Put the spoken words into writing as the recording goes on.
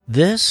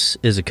This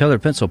is a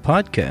Colored Pencil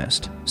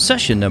Podcast,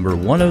 session number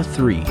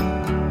 103.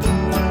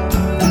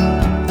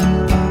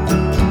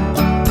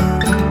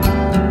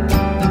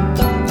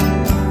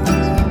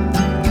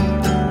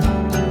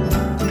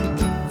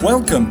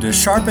 Welcome to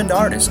Sharpened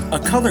Artist, a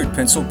Colored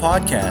Pencil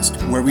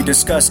Podcast, where we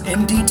discuss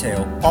in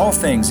detail all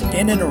things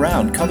in and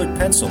around colored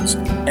pencils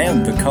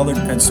and the colored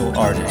pencil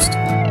artist.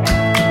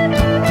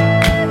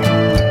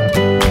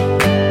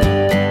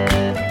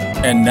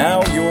 And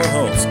now your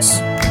hosts,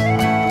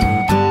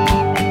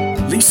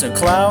 Lisa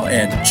Clow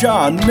and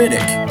John Middick.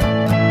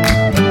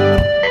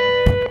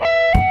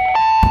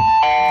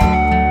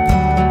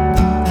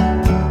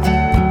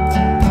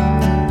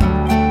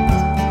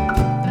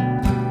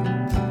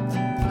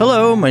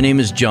 Hello, my name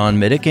is John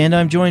Middick, and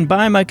I'm joined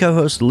by my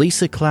co-host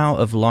Lisa Clow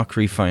of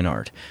Lockery Fine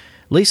Art.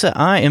 Lisa,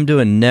 I am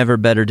doing never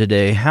better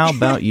today. How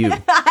about you?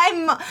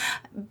 I'm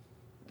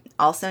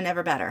also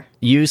never better.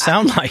 You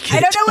sound like it.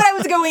 I don't know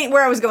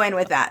where I was going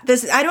with that.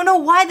 I don't know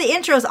why the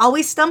intros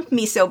always stump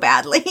me so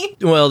badly.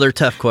 Well, they're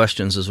tough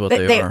questions is what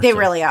they are. They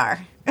really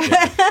are.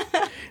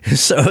 Yeah.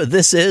 So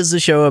this is a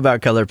show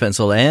about colored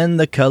pencil and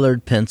the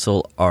colored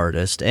pencil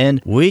artist,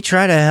 and we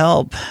try to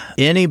help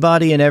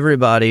anybody and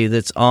everybody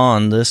that's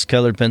on this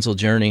colored pencil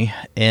journey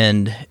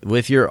and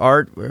with your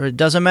art. It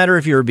doesn't matter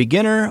if you're a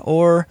beginner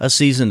or a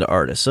seasoned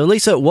artist. So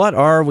Lisa, what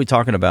are we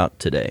talking about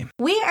today?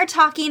 We are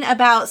talking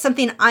about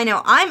something I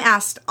know I'm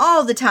asked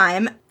all the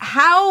time.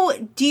 How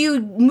do you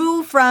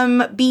move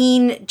from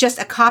being just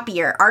a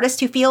copier? Artists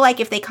who feel like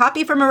if they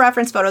copy from a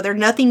reference photo, they're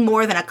nothing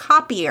more than a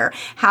copier.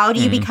 How do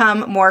you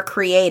become more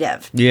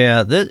creative?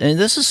 Yeah, and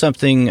this is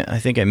something I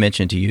think I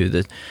mentioned to you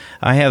that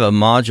I have a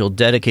module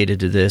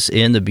dedicated to this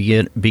in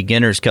the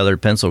beginner's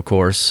colored pencil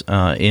course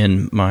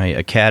in my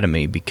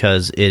academy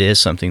because it is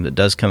something that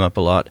does come up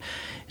a lot.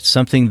 It's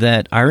something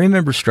that I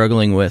remember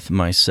struggling with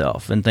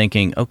myself and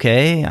thinking,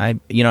 okay,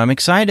 I'm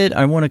excited.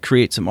 I want to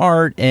create some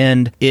art,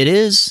 and it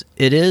is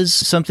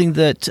something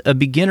that a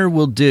beginner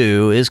will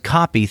do is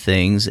copy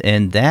things,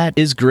 and that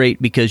is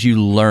great because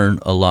you learn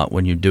a lot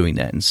when you're doing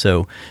that. And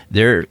so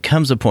there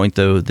comes a point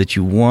though that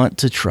you want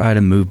to try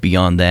to move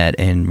beyond that,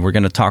 and we're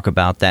going to talk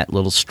about that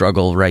little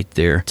struggle right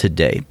there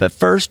today. But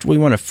first, we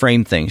want to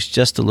frame things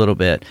just a little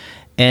bit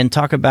and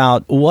talk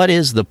about what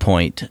is the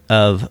point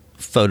of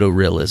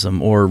photorealism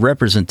or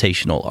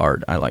representational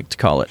art, I like to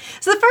call it.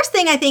 So the first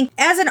thing I think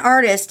as an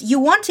artist, you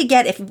want to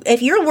get,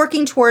 if you're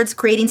working towards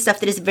creating stuff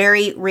that is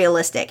very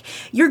realistic,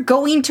 you're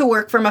going to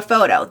work from a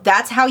photo.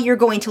 That's how you're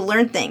going to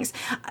learn things.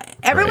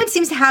 Everyone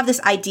seems to have this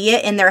idea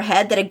in their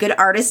head that a good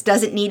artist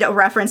doesn't need a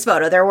reference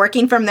photo. They're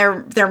working from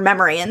their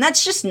memory, and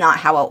that's just not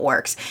how it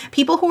works.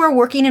 People who are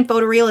working in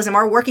photorealism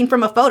are working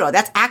from a photo.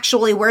 That's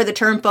actually where the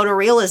term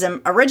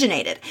photorealism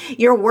originated.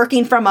 You're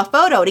working from a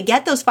photo to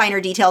get those finer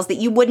details that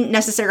you wouldn't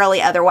necessarily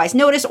otherwise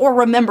notice or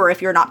remember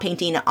if you're not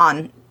painting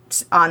on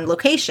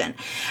location.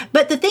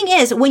 But the thing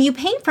is, when you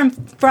paint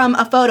from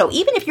a photo,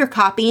 even if you're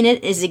copying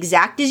it as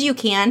exact as you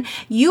can,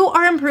 you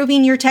are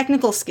improving your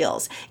technical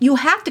skills. You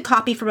have to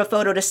copy from a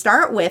photo to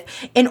start with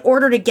in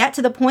order to get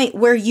to the point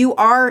where you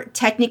are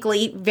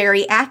technically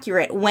very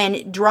accurate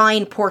when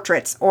drawing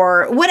portraits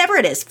or whatever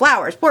it is,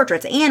 flowers,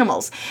 portraits,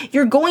 animals.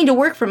 You're going to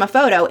work from a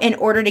photo in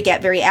order to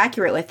get very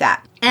accurate with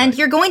that. And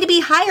you're going to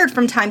be hired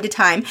from time to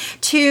time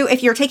to,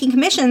 if you're taking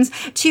commissions,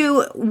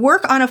 to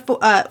work on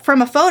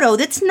from a photo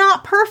that's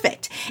not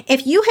perfect.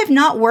 If you have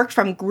not worked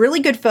from really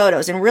good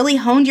photos and really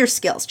honed your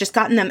skills, just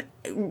gotten them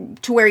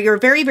to where you're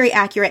very, very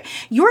accurate,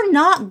 you're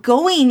not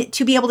going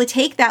to be able to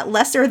take that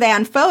lesser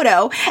than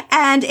photo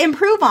and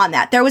improve on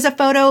that. There was a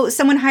photo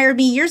someone hired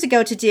me years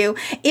ago to do.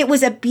 It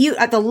was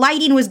the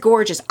lighting was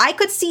gorgeous. I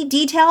could see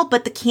detail,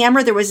 but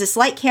there was a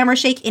slight camera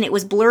shake and it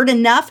was blurred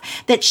enough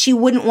that she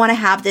wouldn't want to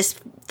have this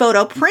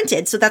photo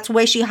printed. So that's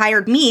why she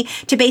hired me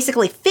to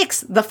basically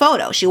fix the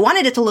photo. She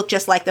wanted it to look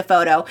just like the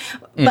photo,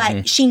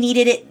 but she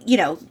needed it,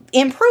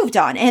 improved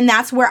on. And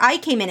that's where I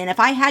came in. And if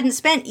I hadn't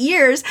spent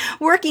years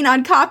working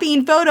on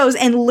copying photos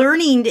and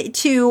learning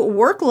to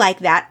work like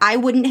that, I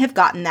wouldn't have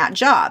gotten that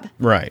job.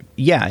 Right.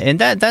 Yeah. And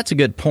that's a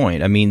good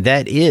point. I mean,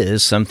 that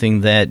is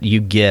something that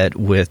you get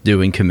with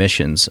doing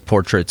commissions.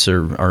 Portraits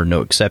are no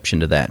exception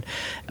to that.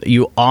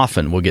 You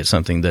often will get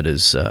something that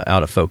is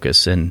out of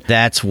focus, and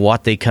that's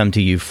what they come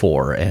to you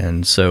for.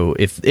 And so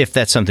if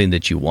that's something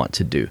that you want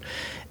to do,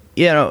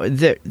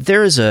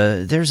 there's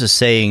a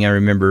saying I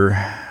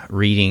remember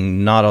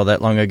reading not all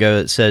that long ago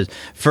that says,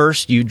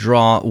 first you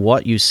draw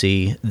what you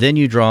see, then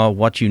you draw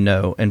what you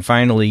know, and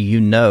finally you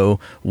know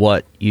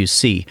what you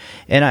see.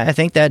 And I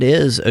think that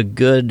is a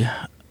good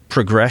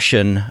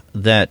progression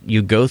that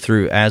you go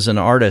through as an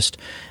artist.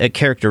 It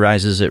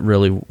characterizes it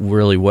really,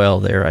 really well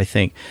there, I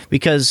think.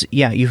 Because,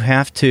 you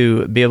have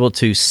to be able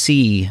to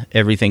see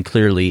everything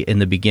clearly in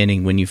the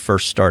beginning when you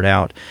first start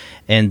out.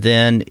 And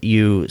then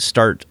you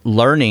start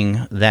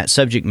learning that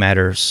subject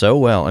matter so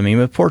well. I mean,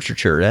 with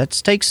portraiture, that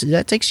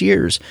takes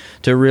years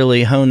to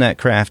really hone that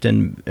craft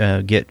and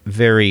get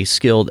very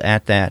skilled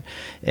at that.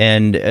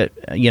 And,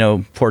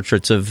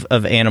 portraits of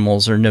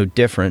animals are no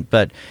different.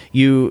 But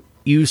you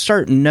you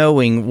start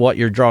knowing what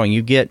you're drawing.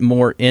 You get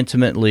more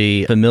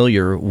intimately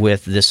familiar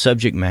with the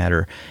subject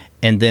matter,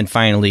 and then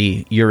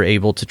finally you're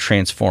able to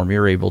transform.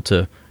 You're able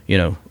to,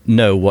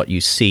 know what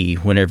you see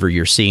whenever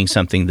you're seeing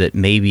something that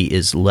maybe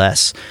is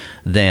less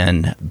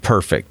than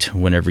perfect,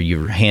 whenever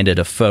you're handed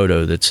a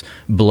photo that's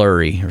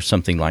blurry or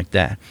something like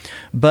that.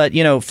 But,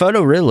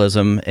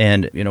 photorealism,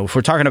 and, if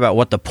we're talking about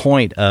what the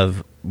point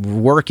of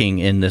working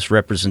in this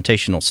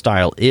representational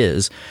style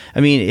is,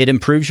 it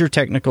improves your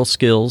technical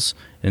skills.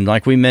 And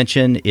like we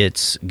mentioned,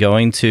 it's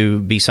going to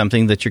be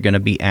something that you're going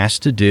to be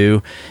asked to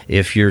do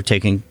if you're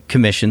taking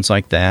commissions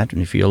like that,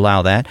 and if you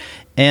allow that.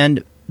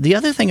 And the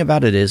other thing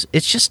about it is,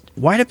 it's just,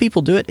 why do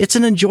people do it? It's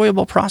an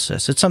enjoyable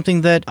process. It's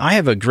something that I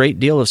have a great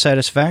deal of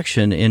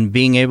satisfaction in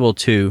being able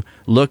to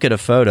look at a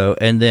photo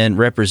and then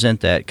represent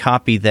that,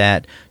 copy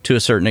that to a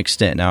certain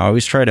extent. Now, I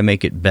always try to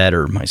make it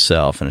better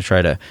myself, and I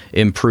try to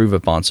improve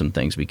upon some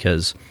things,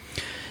 because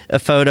a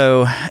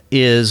photo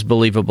is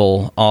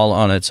believable all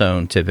on its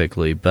own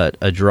typically, but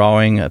a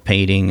drawing, a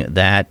painting,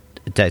 that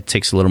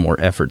takes a little more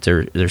effort.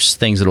 There's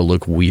things that'll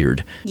look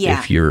weird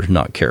if you're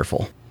not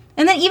careful.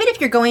 And then even if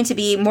you're going to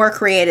be more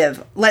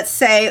creative, let's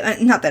say,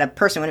 not that a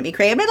person wouldn't be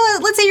creative, but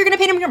let's say you're going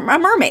to paint a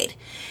mermaid.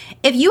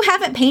 If you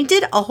haven't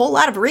painted a whole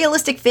lot of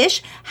realistic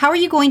fish, how are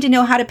you going to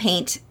know how to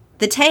paint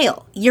the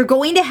tail? You're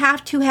going to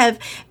have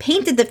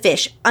painted the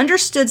fish,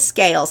 understood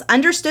scales,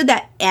 understood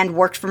that, and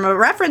worked from a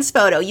reference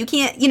photo. You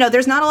can't,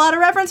 there's not a lot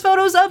of reference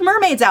photos of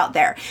mermaids out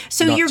there.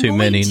 So not you're too going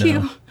many, to...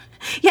 no.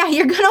 Yeah,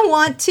 you're going to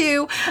want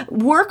to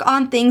work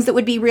on things that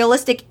would be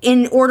realistic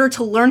in order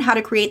to learn how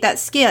to create that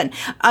skin.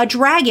 A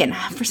dragon.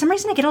 For some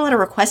reason, I get a lot of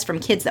requests from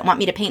kids that want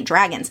me to paint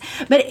dragons.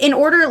 But in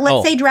order,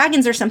 let's say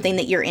dragons are something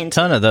that you're into.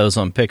 Ton of those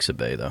on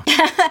Pixabay, though.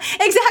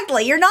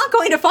 Exactly. You're not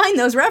going to find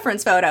those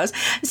reference photos.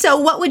 So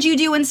what would you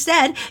do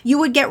instead? You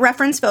would get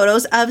reference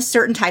photos of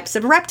certain types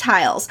of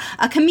reptiles,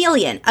 a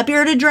chameleon, a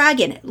bearded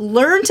dragon.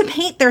 Learn to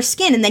paint their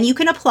skin, and then you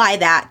can apply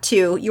that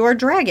to your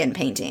dragon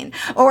painting,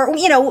 or,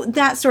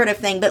 that sort of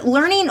thing. But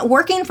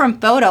working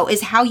from photo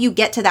is how you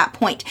get to that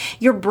point.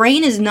 Your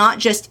brain is not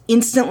just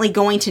instantly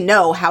going to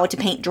know how to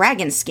paint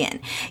dragon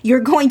skin. You're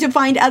going to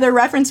find other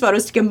reference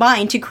photos to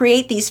combine to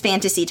create these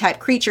fantasy type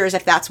creatures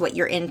if that's what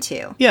you're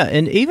into. Yeah,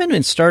 and even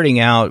in starting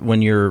out,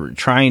 when you're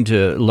trying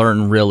to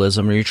learn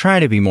realism, or you're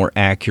trying to be more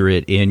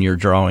accurate in your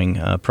drawing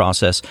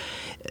process,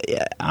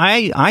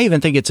 I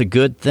even think it's a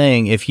good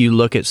thing if you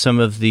look at some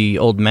of the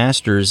old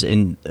masters,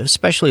 and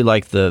especially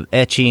like the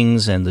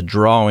etchings and the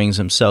drawings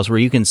themselves, where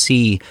you can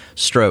see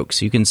strokes.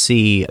 You can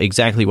see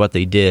exactly what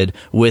they did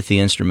with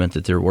the instrument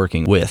that they're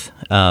working with.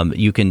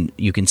 You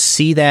can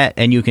see that,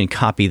 and you can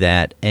copy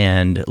that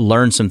and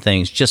learn some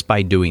things just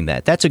by doing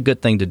that. That's a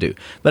good thing to do.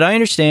 But I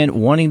understand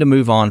wanting to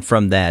move on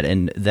from that,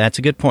 and that's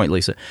a good point,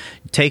 Lisa.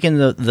 Taking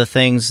the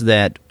things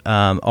that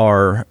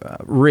are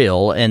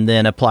real and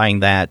then applying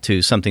that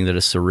to something that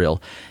is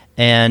surreal.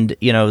 And,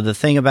 the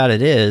thing about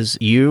it is,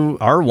 you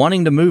are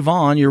wanting to move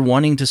on. You're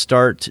wanting to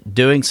start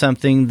doing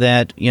something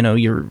that,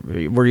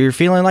 where you're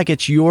feeling like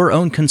it's your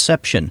own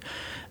conception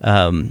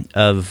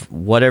of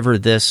whatever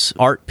this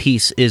art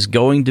piece is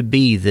going to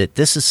be, that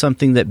this is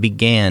something that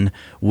began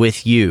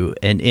with you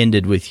and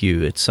ended with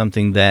you. It's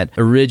something that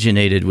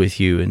originated with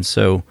you. And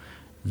so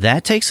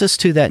that takes us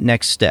to that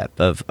next step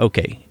of,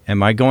 okay,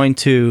 am I going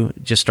to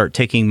just start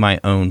taking my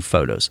own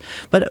photos?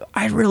 But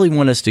I really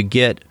want us to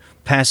get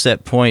past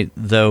that point,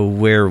 though,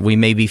 where we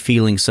may be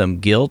feeling some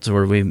guilt,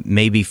 or we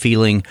may be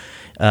feeling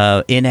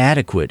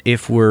inadequate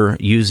if we're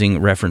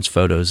using reference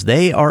photos.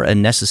 They are a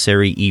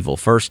necessary evil.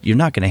 First, you're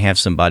not going to have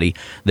somebody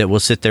that will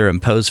sit there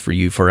and pose for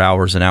you for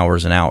hours and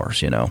hours and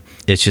hours.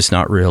 It's just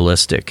not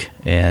realistic,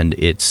 and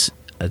it's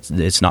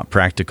not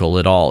practical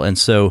at all. And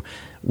so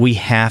we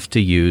have to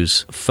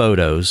use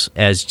photos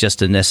as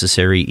just a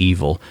necessary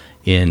evil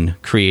in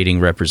creating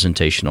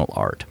representational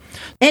art.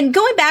 And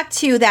going back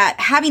to that,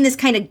 having this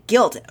kind of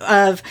guilt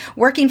of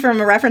working from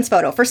a reference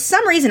photo, for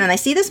some reason, and I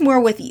see this more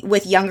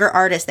with younger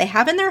artists, they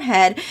have in their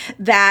head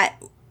that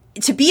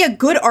to be a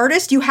good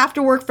artist, you have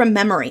to work from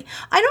memory.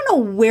 I don't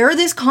know where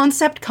this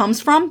concept comes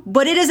from,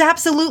 but it is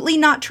absolutely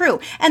not true.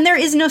 And there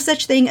is no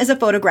such thing as a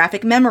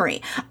photographic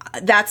memory.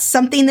 That's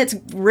something that's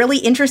really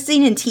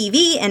interesting in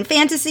TV and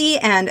fantasy.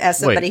 And as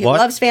somebody who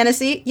loves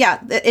fantasy,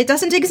 it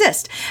doesn't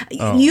exist.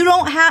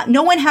 Oh.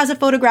 No one has a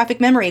photographic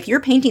memory. If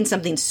you're painting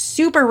something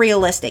super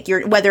realistic,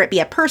 whether it be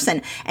a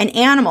person, an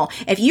animal,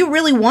 if you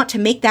really want to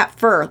make that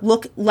fur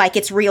look like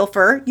it's real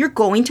fur, you're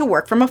going to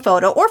work from a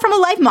photo or from a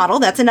live model.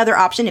 That's another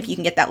option if you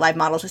can get that live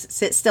model to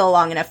sit still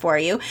long enough for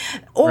you.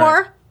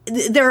 Or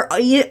there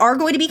are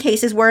going to be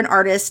cases where an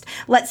artist,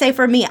 let's say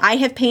for me, I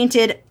have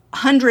painted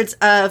hundreds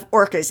of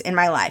orcas in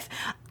my life.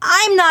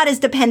 I'm not as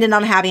dependent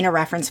on having a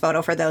reference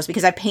photo for those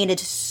because I've painted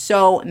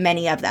so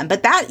many of them.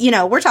 But that,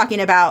 we're talking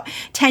about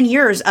 10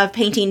 years of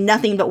painting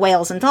nothing but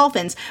whales and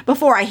dolphins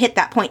before I hit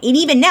that point. And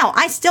even now,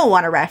 I still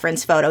want a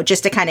reference photo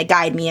just to kind of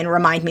guide me and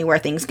remind me where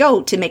things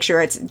go to make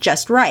sure it's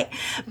just right.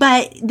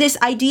 But this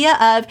idea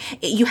of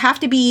you have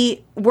to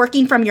be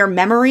working from your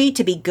memory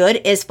to be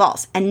good is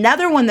false.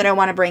 Another one that I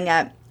want to bring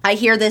up I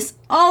hear this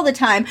all the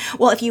time.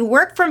 Well, if you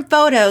work from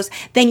photos,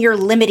 then you're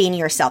limiting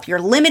yourself.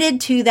 You're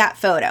limited to that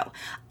photo.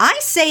 I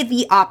say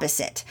the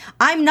opposite.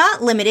 I'm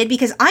not limited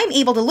because I'm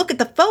able to look at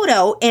the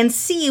photo and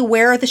see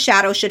where the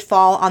shadow should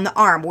fall on the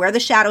arm, where the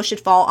shadow should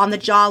fall on the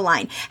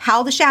jawline,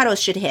 how the shadows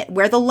should hit,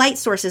 where the light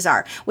sources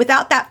are.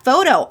 Without that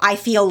photo, I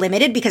feel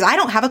limited because I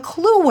don't have a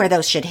clue where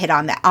those should hit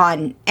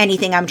on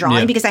anything I'm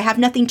drawing because I have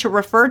nothing to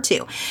refer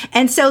to.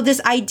 And so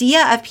this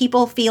idea of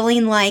people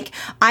feeling like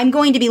I'm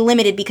going to be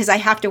limited because I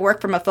have to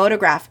work from a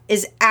photograph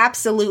is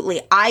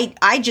absolutely,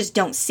 I just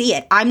don't see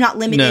it. I'm not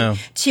limited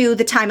to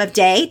the time of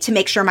day to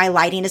make sure my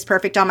lighting is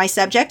perfect on my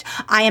subject.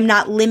 I am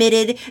not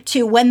limited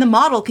to when the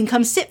model can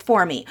come sit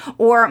for me,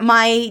 or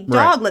my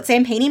dog. Let's say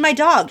I'm painting my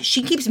dog.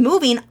 She keeps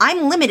moving.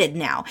 I'm limited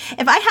now.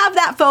 If I have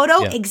that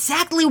photo,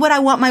 exactly what I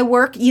want my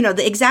work,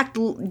 the exact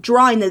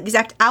drawing, the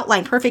exact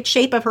outline, perfect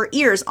shape of her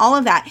ears, all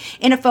of that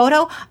in a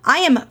photo, I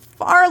am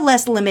far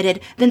less limited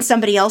than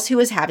somebody else who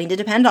is having to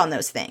depend on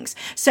those things.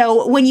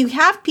 So when you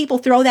have people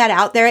throw that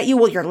out there at you,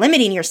 well, you're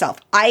limiting yourself.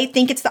 I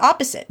think it's the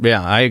opposite.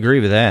 Yeah, I agree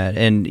with that.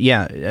 And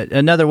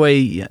another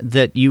way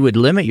that you would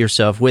limit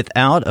yourself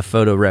without a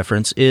photo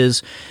reference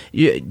is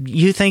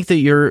you think that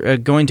you're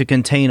going to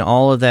contain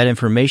all of that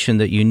information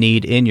that you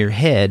need in your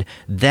head.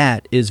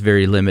 That is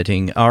very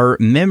limiting. Our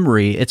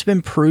memory, it's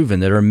been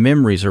proven that our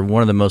memories are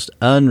one of the most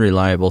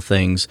unreliable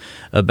things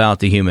about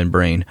the human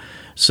brain.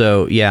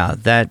 So,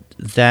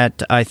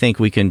 that I think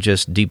we can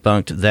just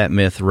debunk that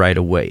myth right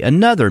away.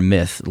 Another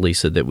myth,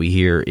 Lisa, that we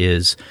hear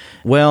is,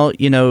 well,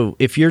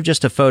 if you're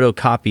just a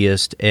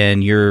photocopyist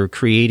and you're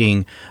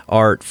creating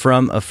art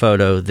from a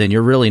photo, then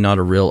you're really not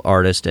a real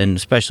artist, and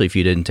especially if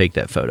you didn't take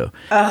that photo.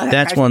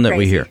 That's one that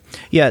we hear.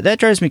 Yeah, that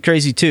drives me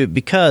crazy too,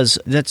 because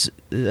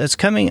that's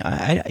coming.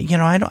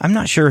 I'm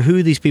not sure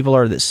who these people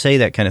are that say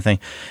that kind of thing,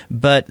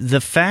 but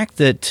the fact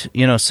that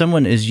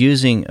someone is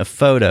using a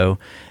photo.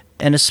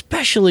 And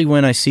especially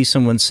when I see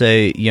someone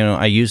say,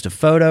 I used a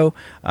photo,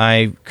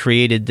 I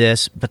created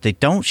this, but they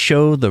don't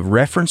show the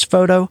reference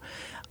photo,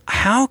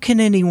 how can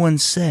anyone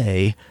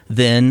say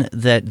then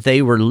that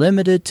they were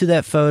limited to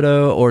that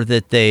photo or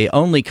that they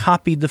only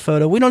copied the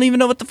photo? We don't even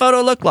know what the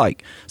photo looked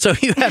like. So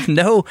you have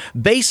no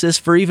basis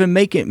for even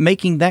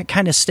making that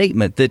kind of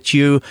statement that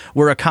you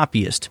were a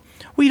copyist.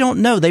 We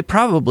don't know. They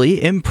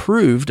probably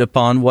improved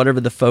upon whatever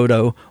the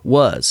photo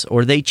was,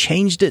 or they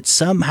changed it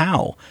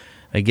somehow.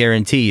 I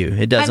guarantee you,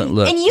 it doesn't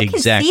look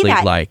exactly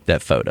like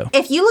that photo.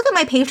 If you look at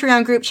my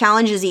Patreon group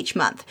challenges each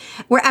month,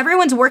 where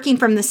everyone's working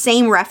from the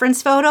same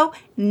reference photo,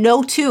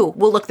 no two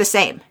will look the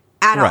same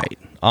at all. Right.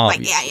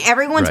 Obviously. Like,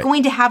 everyone's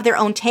going to have their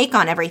own take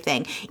on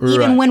everything,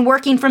 even when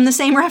working from the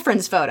same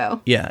reference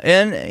photo. Yeah.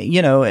 And,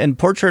 and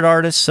portrait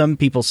artists, some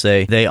people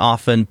say they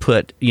often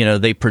put,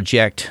 they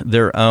project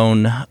their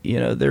own,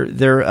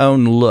 their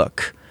own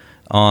look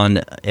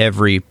on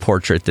every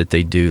portrait that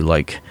they do,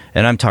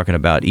 and I'm talking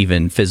about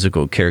even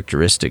physical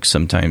characteristics.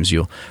 Sometimes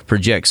you'll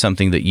project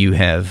something that you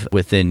have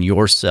within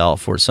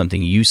yourself or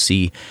something you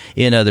see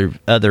in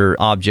other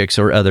objects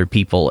or other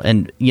people.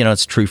 And,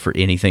 it's true for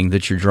anything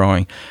that you're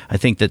drawing. I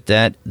think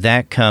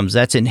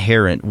that's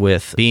inherent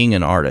with being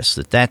an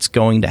artist, that's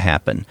going to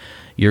happen.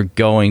 You're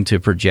going to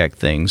project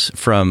things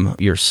from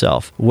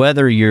yourself,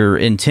 whether you're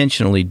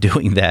intentionally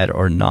doing that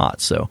or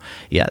not. So,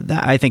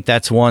 I think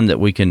that's one that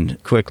we can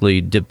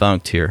quickly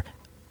debunk here.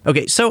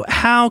 Okay, so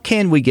how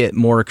can we get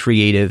more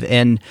creative,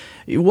 and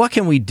what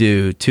can we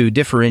do to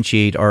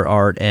differentiate our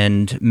art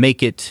and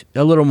make it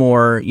a little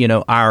more,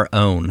 our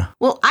own?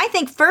 Well, I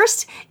think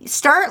first,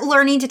 start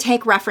learning to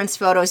take reference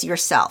photos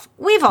yourself.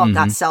 We've all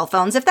got cell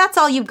phones. If that's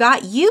all you've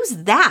got, use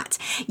that.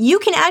 You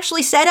can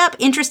actually set up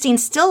interesting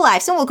still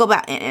lifes, and we'll go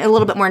back a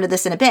little bit more into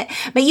this in a bit,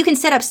 but you can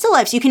set up still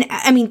lifes.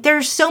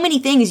 There's so many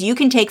things you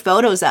can take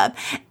photos of,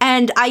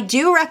 and I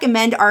do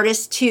recommend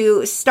artists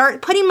to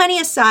start putting money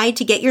aside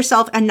to get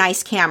yourself a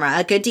nice camera,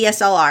 a good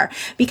DSLR,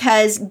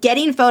 because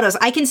getting photos,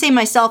 I can say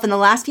myself in the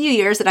last few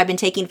years that I've been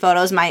taking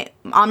photos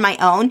on my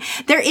own,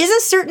 there is a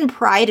certain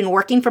pride in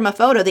working from a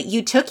photo that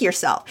you took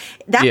yourself.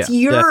 That's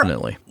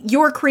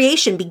your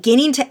creation,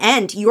 beginning to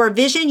end, your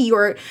vision,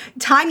 your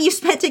time you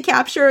spent to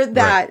capture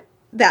that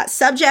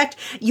subject,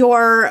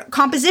 your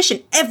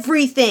composition,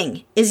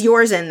 everything is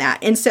yours in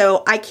that. And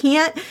so I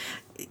can't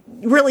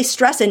really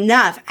stress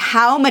enough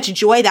how much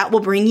joy that will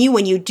bring you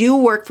when you do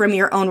work from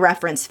your own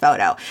reference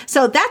photo.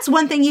 So that's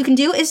one thing you can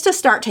do, is to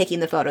start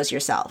taking the photos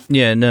yourself.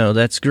 Yeah, no,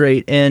 that's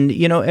great. And,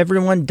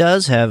 everyone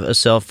does have a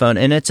cell phone,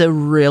 and it's a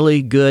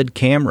really good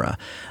camera.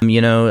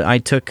 I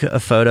took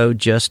a photo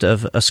just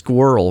of a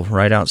squirrel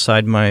right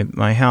outside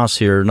my house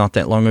here not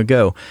that long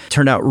ago.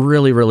 Turned out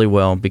really, really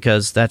well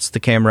because that's the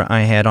camera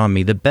I had on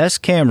me. The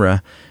best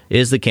camera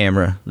is the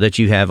camera that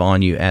you have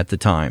on you at the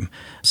time.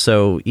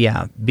 So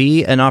yeah,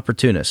 be an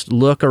opportunist.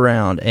 Look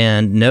around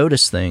and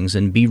notice things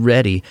and be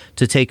ready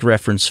to take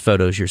reference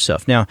photos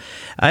yourself. Now,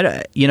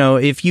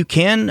 if you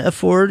can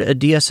afford a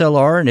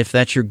DSLR, and if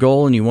that's your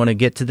goal and you want to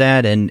get to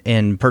that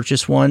and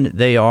purchase one,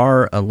 they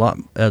are a lot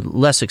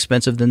less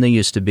expensive than they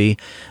used to be.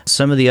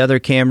 Some of the other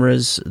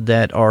cameras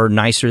that are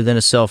nicer than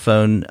a cell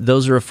phone,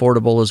 those are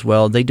affordable as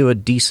well. They do a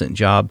decent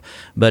job.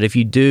 But if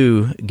you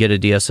do get a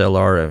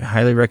DSLR, I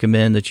highly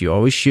recommend that you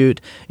always shoot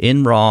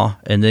in RAW,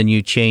 and then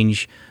you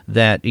change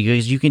that,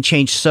 because you can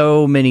change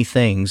so many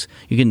things.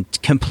 You can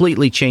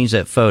completely change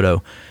that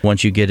photo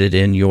once you get it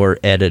in your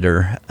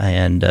editor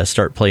and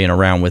start playing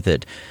around with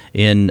it.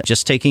 In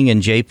just taking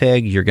in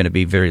JPEG, you're going to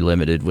be very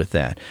limited with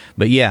that.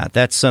 But yeah,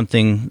 that's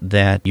something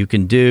that you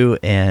can do,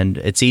 and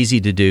it's easy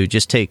to do.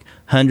 Just take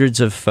hundreds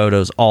of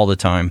photos all the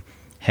time.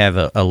 Have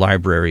a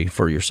library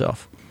for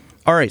yourself.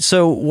 All right,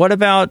 so what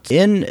about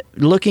in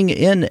looking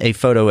in a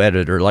photo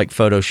editor like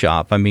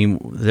Photoshop? I mean,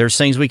 there's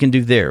things we can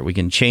do there. We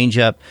can change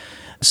up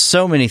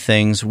so many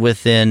things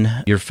within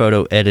your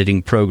photo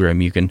editing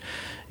program. You can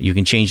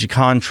change the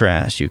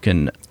contrast. You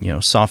can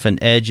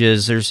soften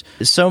edges. There's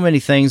so many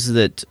things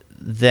that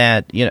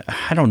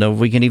I don't know if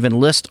we can even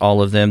list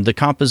all of them. The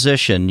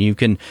composition, you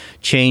can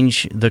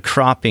change the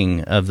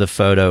cropping of the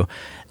photo.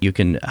 You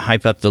can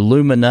hype up the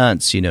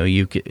luminance.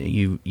 You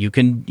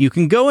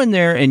can go in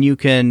there and you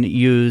can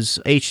use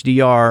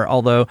HDR.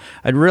 Although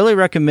I'd really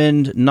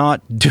recommend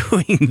not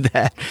doing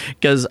that,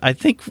 because I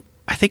think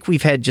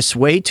we've had just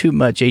way too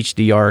much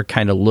HDR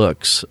kind of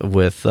looks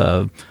with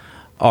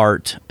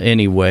art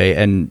anyway.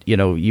 And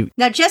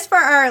now, just for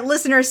our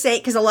listeners'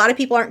 sake, because a lot of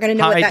people aren't going to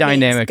know what that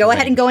means, go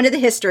ahead and go into the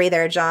history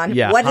there, John.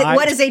 Yeah,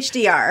 what is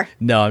HDR?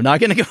 No, I'm not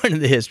going to go into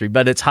the history,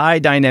 but it's high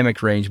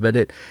dynamic range.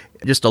 But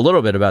just a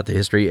little bit about the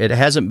history. It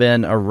hasn't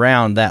been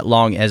around that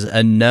long as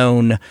a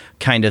known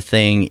kind of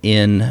thing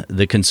in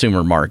the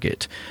consumer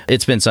market.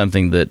 It's been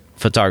something that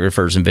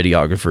photographers and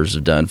videographers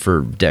have done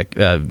for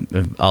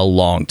a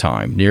long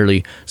time,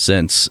 nearly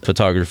since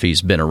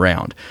photography's been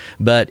around.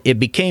 But it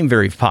became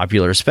very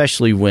popular,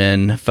 especially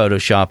when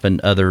Photoshop and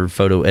other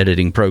photo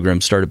editing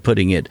programs started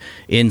putting it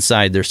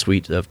inside their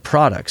suite of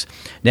products.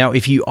 Now,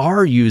 if you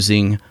are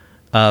using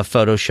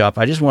Photoshop,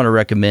 I just want to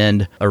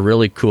recommend a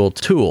really cool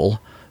tool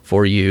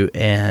for you,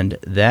 and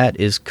that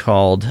is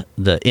called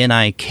the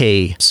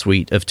NIK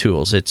suite of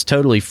tools. It's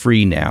totally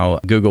free now.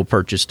 Google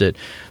purchased it,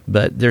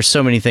 but there's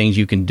so many things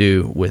you can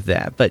do with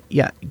that. But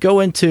yeah, go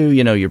into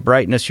your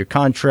brightness, your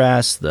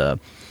contrast, the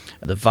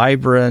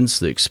vibrance,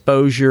 the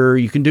exposure.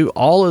 You can do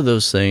all of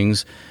those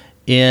things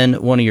in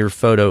one of your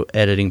photo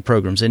editing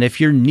programs. And if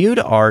you're new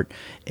to art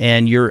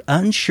and you're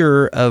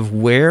unsure of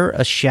where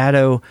a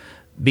shadow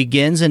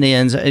begins and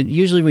ends,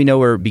 usually we know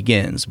where it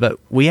begins, but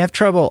we have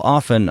trouble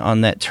often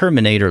on that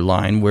terminator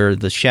line where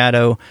the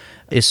shadow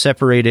is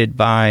separated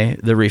by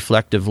the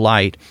reflective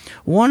light.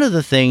 One of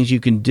the things you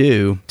can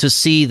do to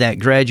see that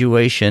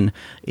graduation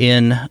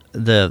in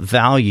the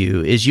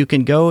value is you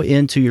can go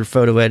into your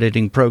photo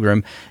editing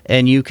program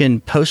and you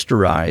can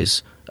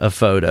posterize a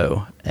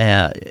photo.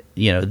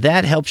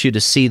 That helps you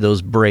to see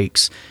those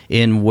breaks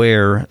in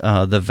where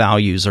the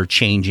values are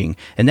changing.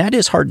 And that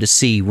is hard to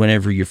see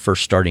whenever you're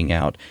first starting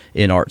out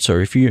in art. So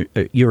if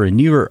you're a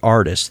newer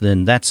artist,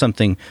 then that's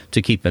something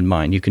to keep in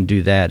mind. You can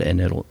do that and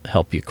it'll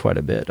help you quite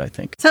a bit, I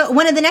think. So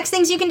one of the next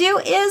things you can do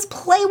is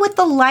play with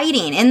the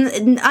lighting.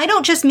 And I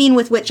don't just mean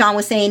with what John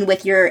was saying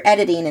with your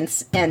editing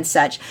and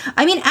such.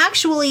 I mean,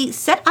 actually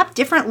set up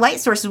different light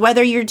sources,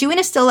 whether you're doing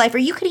a still life or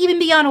you could even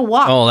be on a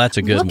walk. Oh, that's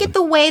a good one. Look at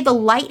the way the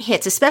light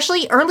hits,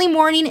 especially early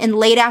morning and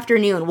late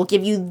afternoon will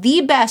give you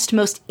the best,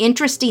 most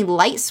interesting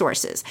light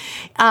sources.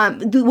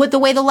 With the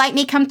way the light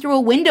may come through a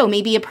window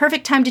may be a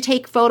perfect time to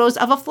take photos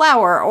of a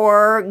flower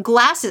or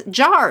glasses,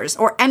 jars,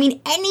 or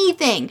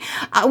anything.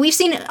 We've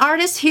seen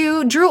artists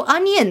who drew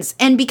onions,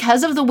 and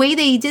because of the way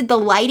they did the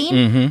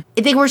lighting,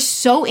 they were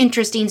so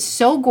interesting,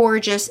 so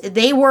gorgeous.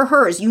 They were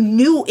hers. You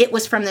knew it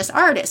was from this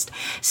artist.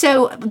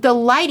 So the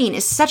lighting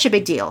is such a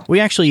big deal. We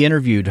actually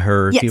interviewed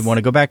her. If you want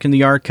to go back in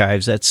the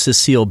archives, that's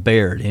Cecile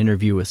Baird,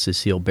 interview with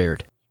Cecile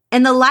Baird.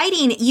 And the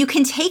lighting, you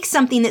can take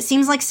something that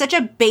seems like such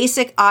a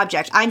basic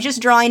object. I'm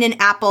just drawing an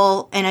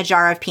apple in a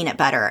jar of peanut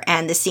butter,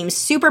 and this seems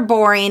super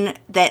boring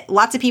that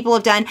lots of people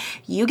have done.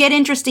 You get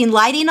interesting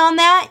lighting on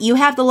that. You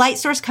have the light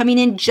source coming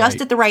in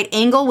just at the right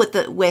angle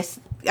with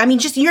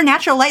just your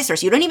natural light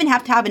source. You don't even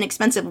have to have an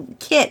expensive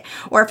kit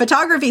or a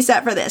photography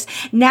set for this.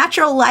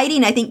 Natural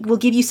lighting, I think, will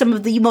give you some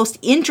of the most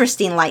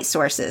interesting light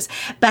sources.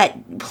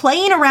 But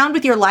playing around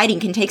with your lighting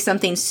can take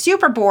something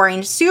super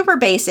boring, super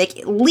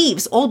basic,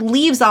 old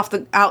leaves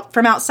out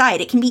from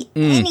outside. It can be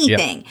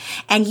anything.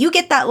 And you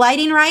get that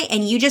lighting right,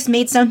 and you just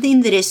made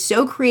something that is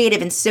so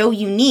creative and so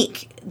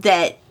unique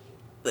that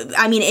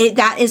I mean,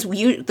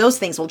 those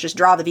things will just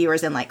draw the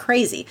viewers in like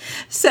crazy.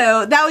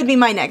 So that would be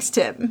my next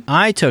tip.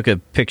 I took a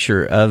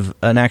picture of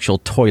an actual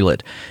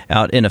toilet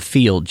out in a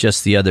field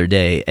just the other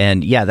day,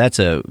 and yeah, that's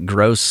a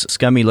gross,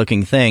 scummy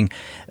looking thing,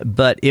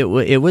 but it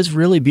was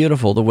really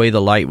beautiful the way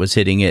the light was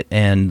hitting it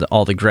and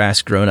all the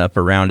grass grown up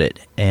around it,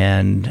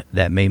 and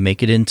that may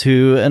make it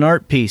into an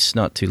art piece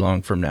not too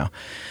long from now.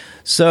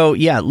 So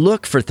yeah,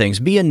 look for things,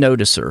 be a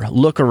noticer,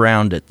 look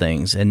around at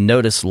things and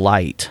notice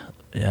light.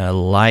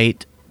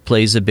 Light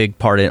plays a big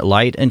part in it,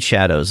 light and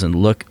shadows, and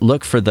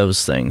look for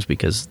those things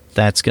because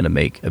that's going to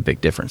make a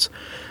big difference.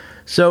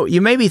 So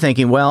you may be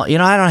thinking, well,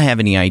 I don't have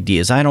any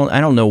ideas. I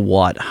don't know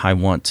what I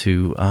want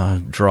to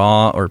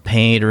draw or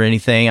paint or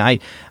anything. I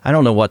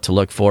don't know what to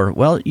look for.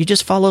 Well, you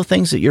just follow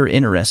things that you're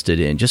interested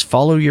in. Just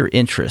follow your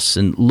interests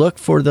and look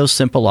for those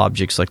simple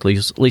objects like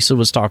Lisa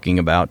was talking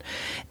about.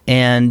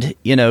 And,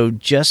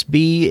 just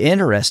be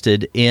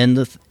interested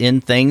in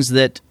things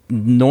that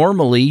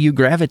normally you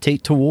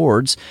gravitate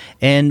towards.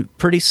 And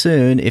pretty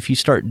soon, if you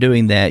start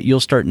doing that,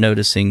 you'll start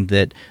noticing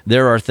that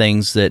there are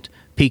things that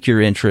pique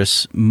your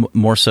interests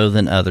more so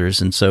than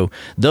others. And so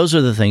those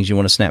are the things you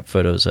want to snap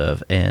photos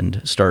of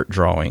and start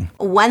drawing.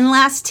 One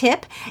last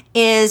tip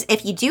is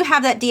if you do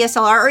have that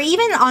DSLR or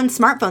even on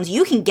smartphones,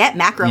 you can get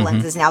macro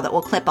lenses now that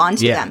will clip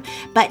onto them.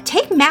 But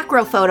take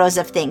macro photos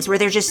of things where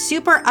they're just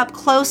super up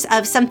close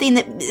of something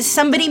that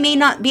somebody may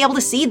not be able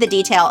to see the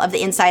detail of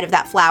the inside of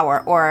that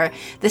flower or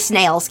the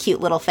snail's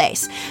cute little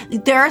face.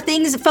 There are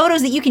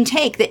photos that you can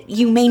take that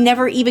you may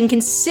never even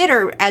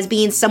consider as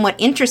being somewhat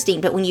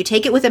interesting, but when you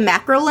take it with a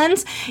macro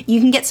lens, you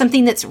can get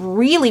something that's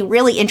really,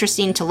 really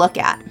interesting to look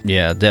at.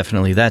 Yeah,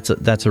 definitely.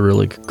 That's a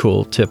really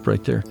cool tip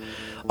right there.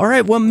 All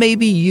right, well,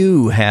 maybe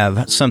you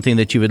have something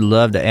that you would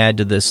love to add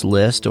to this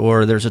list,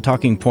 or there's a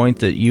talking point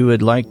that you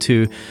would like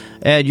to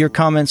add your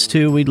comments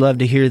to. We'd love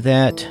to hear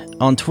that.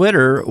 On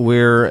Twitter,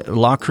 we're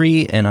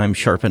Lockery, and I'm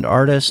Sharpened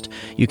Artist.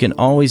 You can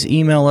always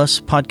email us,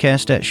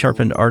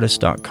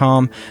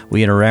 podcast@sharpenedartist.com.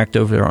 We interact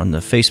over there on the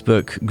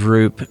Facebook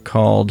group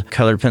called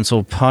Colored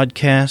Pencil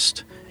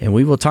Podcast. And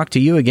we will talk to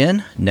you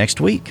again next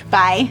week.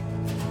 Bye.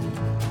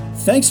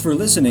 Thanks for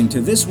listening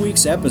to this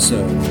week's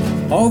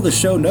episode. All the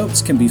show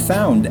notes can be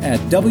found at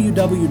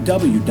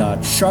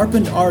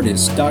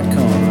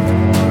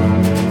www.sharpenedartist.com.